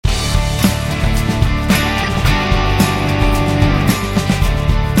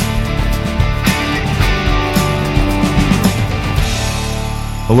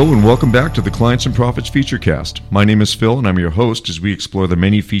Hello and welcome back to the Clients and Profits Featurecast. My name is Phil and I'm your host as we explore the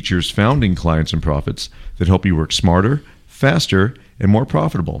many features found in Clients and Profits that help you work smarter, faster, and more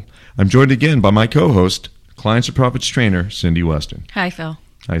profitable. I'm joined again by my co-host, Clients and Profits trainer, Cindy Weston. Hi, Phil.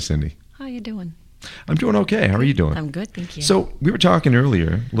 Hi, Cindy. How you doing? I'm doing okay. How are you doing? I'm good, thank you. So we were talking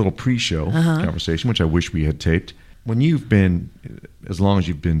earlier, a little pre-show conversation, which I wish we had taped. When you've been, as long as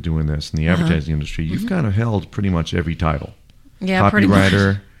you've been doing this in the advertising industry, you've kind of held pretty much every title. Yeah, pretty much.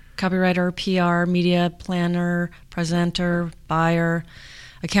 Copywriter, PR, media planner, presenter, buyer,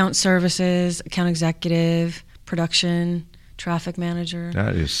 account services, account executive, production, traffic manager.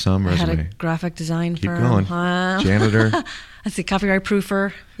 That is some I resume. had a graphic design Keep firm. going. Janitor. Let's see, copyright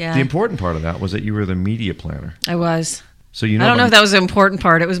proofer. Yeah. The important part of that was that you were the media planner. I was. So you know. I don't know if that was the important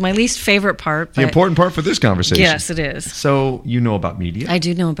part. It was my least favorite part. The important part for this conversation. Yes, it is. So you know about media. I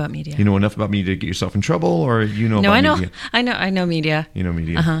do know about media. You know enough about media to get yourself in trouble, or you know about media? No, I know media. You know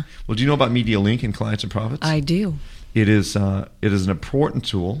media. Well, do you know about Media Link and Clients and Profits? I do. It is an important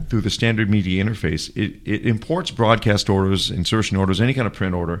tool through the standard media interface. It imports broadcast orders, insertion orders, any kind of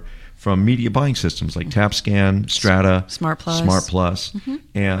print order from media buying systems like Tapscan, Strata, SmartPlus,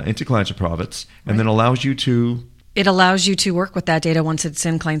 and into Clients and Profits, and then allows you to... It allows you to work with that data once it's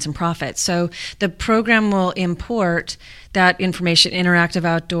in Clients and Profits. So the program will import that information, interactive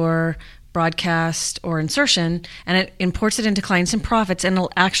outdoor, broadcast, or insertion, and it imports it into Clients and Profits, and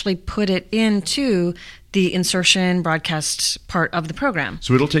it'll actually put it into the insertion broadcast part of the program.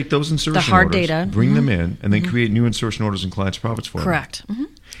 So it'll take those insertion the hard orders, data, bring them in, and then create new insertion orders in Clients and Profits for Correct. them.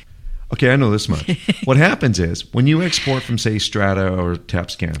 Okay, I know this much. What happens is, when you export from, say, Strata or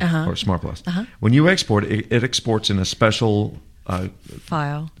Tapscan or SmartPlus, when you export, it exports in a special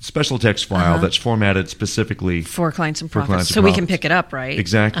special text file that's formatted specifically for Clients and Profits. So we can pick it up, right?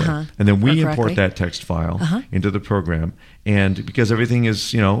 Exactly. And then we import that text file into the program, and because everything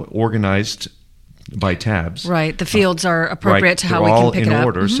is, organized by tabs. Right. The fields are appropriate to how we can pick it up. They're all in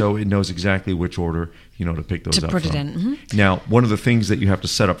order, so it knows exactly which order, to pick those up to put from. it in. Now, one of the things that you have to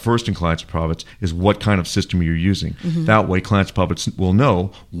set up first in Clients and Profits is what kind of system you're using. That way, Clients and Profits will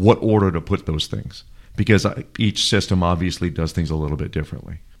know what order to put those things, because each system obviously does things a little bit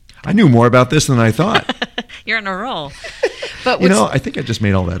differently. I knew more about this than I thought. You're on a roll. But I think I just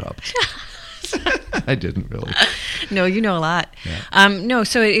made all that up. I didn't really. No, you know a lot. Yeah.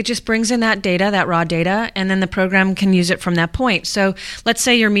 So it just brings in that data, that raw data, and then the program can use it from that point. So let's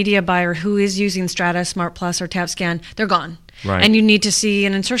say your media buyer who is using Strata, SmartPlus, or Tapscan, they're gone. Right. And you need to see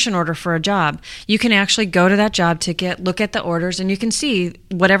an insertion order for a job. You can actually go to that job to look at the orders, and you can see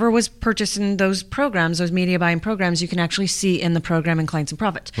whatever was purchased in those programs, those media buying programs, you can actually see in the program in Clients and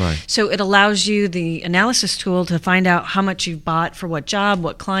Profits. Right. So it allows you the analysis tool to find out how much you've bought for what job,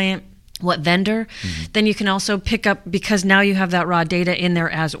 what client, what vendor. Then you can also pick up, because now you have that raw data in there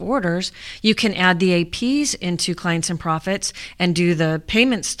as orders, you can add the APs into Clients and Profits and do the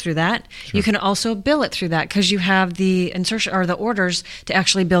payments through that. Sure. You can also bill it through that because you have the insertion or the orders to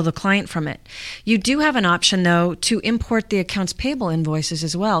actually bill the client from it. You do have an option, though, to import the accounts payable invoices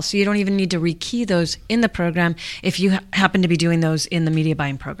as well. So you don't even need to rekey those in the program if you happen to be doing those in the media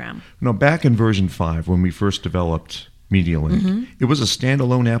buying program. No, back in version 5, when we first developed Media Link, it was a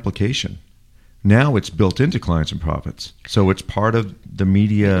standalone application. Now it's built into Clients and Profits, so it's part of the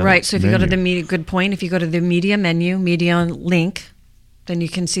media. Right. So if menu. you go to the media, good point. If you go to the media menu, Media Link, then you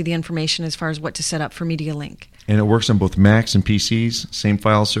can see the information as far as what to set up for Media Link. And it works on both Macs and PCs. Same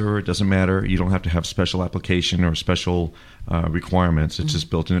file server. It doesn't matter. You don't have to have special application or special requirements. It's just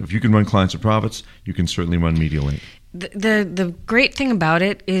built in. If you can run Clients and Profits, you can certainly run Media Link. The great thing about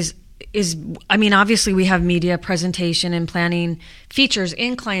it is obviously we have media presentation and planning features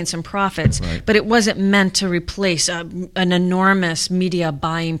in Clients and Profits, but it wasn't meant to replace an enormous media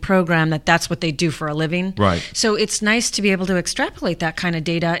buying program that's what they do for a living. Right. So it's nice to be able to extrapolate that kind of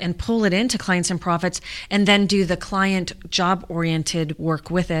data and pull it into Clients and Profits and then do the client job-oriented work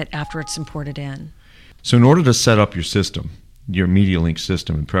with it after it's imported in. So in order to set up your system, your Media Link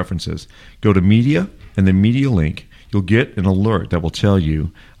system and preferences, go to Media and then Media Link. You'll get an alert that will tell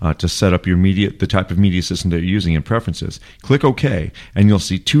you to set up your media, the type of media system that you're using in preferences. Click OK, and you'll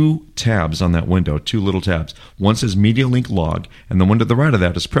see two tabs on that window, two little tabs. One says Media Link Log, and the one to the right of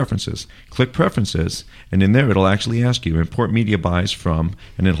that is Preferences. Click Preferences, and in there it'll actually ask you import media buys from,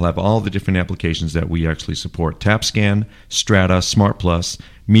 and it'll have all the different applications that we actually support. Tapscan, Strata, SmartPlus,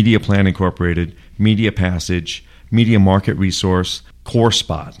 Media Plan Incorporated, Media Passage, Media Market Resource, Core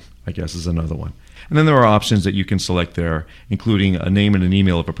Spot, I guess is another one. And then there are options that you can select there, including a name and an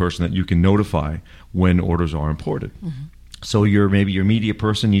email of a person that you can notify when orders are imported. So maybe your media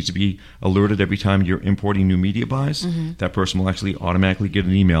person needs to be alerted every time you're importing new media buys. That person will actually automatically get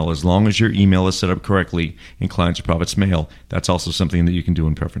an email as long as your email is set up correctly in Clients and Profits Mail. That's also something that you can do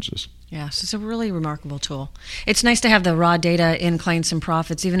in Preferences. Yes, it's a really remarkable tool. It's nice to have the raw data in Clients and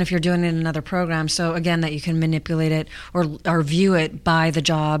Profits, even if you're doing it in another program. So again, that you can manipulate it or view it by the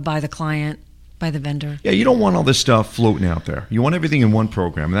job, by the client, by the vendor. Yeah, you don't want all this stuff floating out there. You want everything in one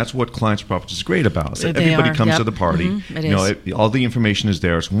program, and that's what Clients and Profits is great about. So everybody comes to the party. All the information is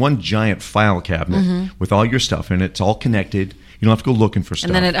there. It's one giant file cabinet with all your stuff in it. It's all connected. You don't have to go looking for stuff.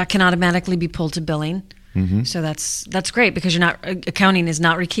 And then it can automatically be pulled to billing. So that's great because accounting is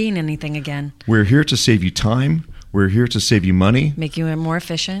not rekeying anything again. We're here to save you time. We're here to save you money. Make you more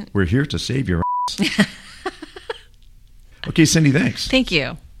efficient. We're here to save your ass. Okay, Cindy, thanks. Thank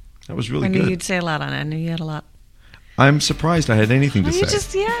you. That was really good. I knew you'd say a lot on it. I knew you had a lot. I'm surprised I had anything to say.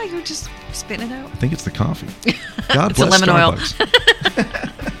 You were just spitting it out. I think it's the coffee. God It's bless a lemon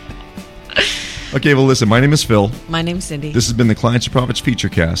Starbucks. Okay, well, listen, my name is Phil. My name's Cindy. This has been the Clients and Profits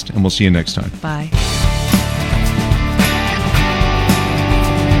Featurecast, and we'll see you next time. Bye.